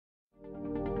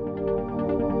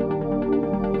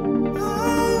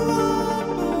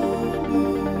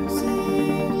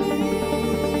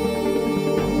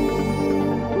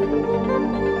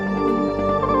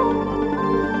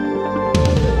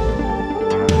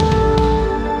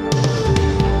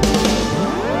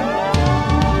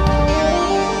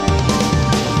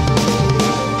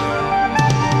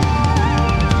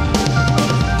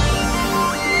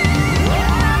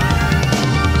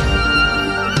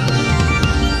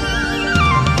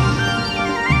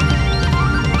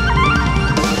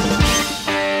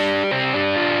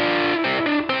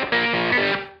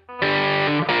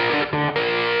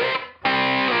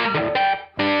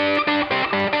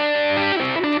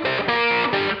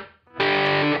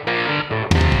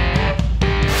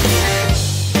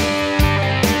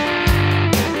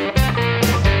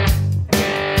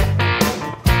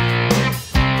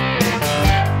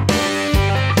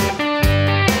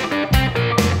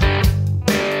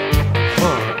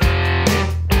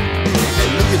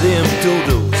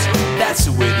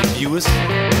ambiguous.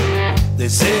 They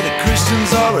say the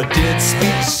Christians are a dead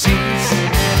species.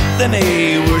 Then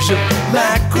they worship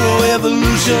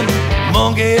macroevolution.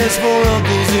 Monkeys for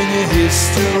uncles in your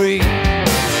history.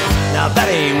 Now that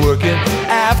ain't working.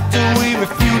 After we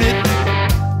refute it,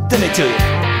 then they tell you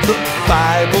the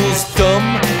Bible's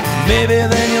dumb. Maybe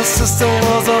then your sister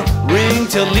was a ring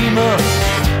to lemur.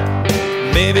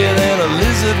 Maybe then a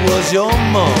lizard was your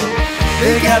mom.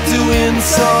 They got to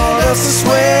insult us to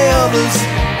sway others,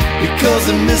 because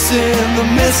they're missing the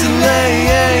missing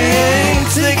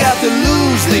links. They got to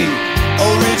lose the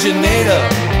originator.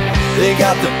 They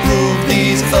got to prove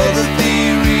these other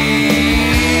theories.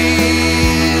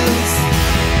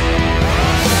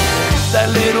 That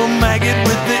little maggot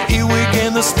with the earwig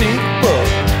and the stinkbug,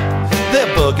 they're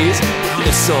buggies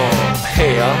with some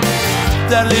hair.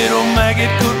 That little maggot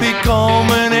could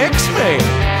become an X-Man.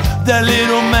 That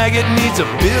little maggot needs 1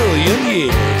 billion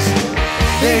years.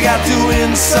 They got to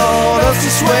insult us to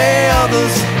sway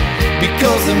others,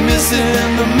 because they're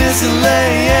missing the missing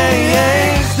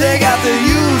links. They got to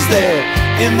use their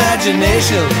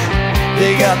imagination.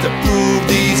 They got to prove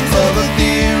these other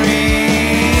theories.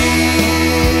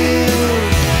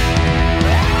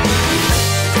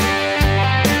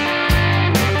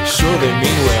 Sure, they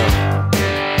mean well.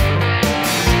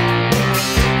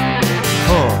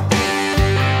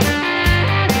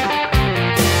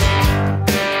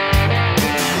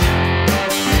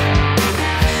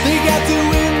 They got to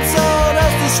insult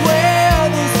us to sway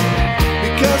others,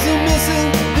 because they're missing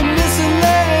the missing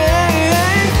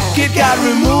link. Kid got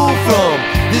removed from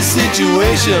this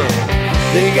situation.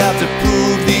 They got to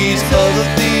prove these other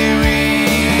theories.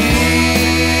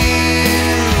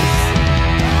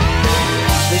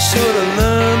 They should have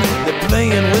learned that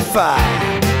playing with fire,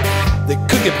 they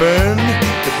could get burned,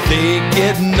 but they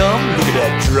get numb. Look at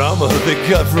that drama they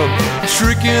got from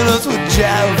tricking us with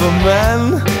Java,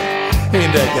 man.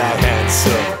 Ain't that guy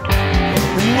handsome?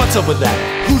 And what's up with that?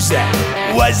 Who's that?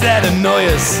 Why's that annoy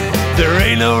us? There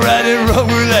ain't no right and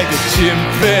wrong, we're like the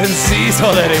chimpanzees.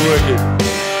 Oh, that ain't working.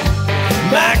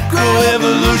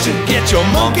 Macroevolution, get your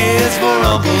monkeys for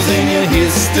uncles in your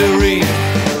history.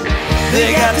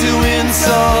 They got to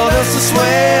insult us to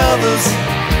sway others,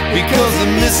 because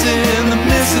they're missing the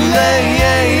missing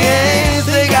links.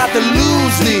 They got to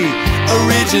lose the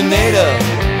originator.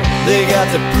 They got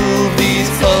to prove these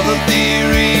other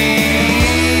theories.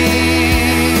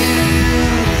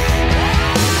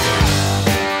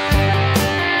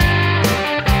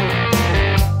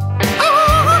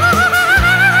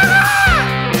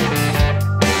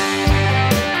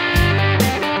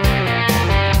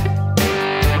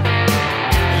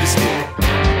 Listen here.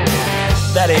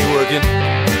 That ain't working.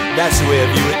 That's the way I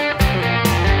view it.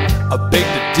 I beg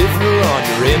to differ on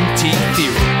your MT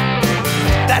theory.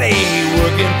 That ain't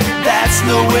working. That's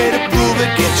no way to prove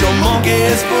it. Get your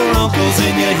monkeys for uncles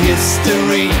in your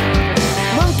history.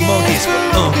 Monkeys for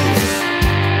uncles.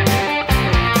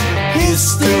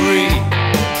 History.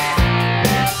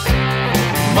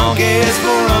 Monkeys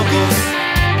for uncles.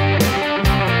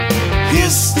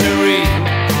 History.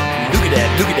 Look at that,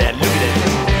 look at that, look at that.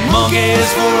 Monkeys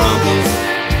for uncles.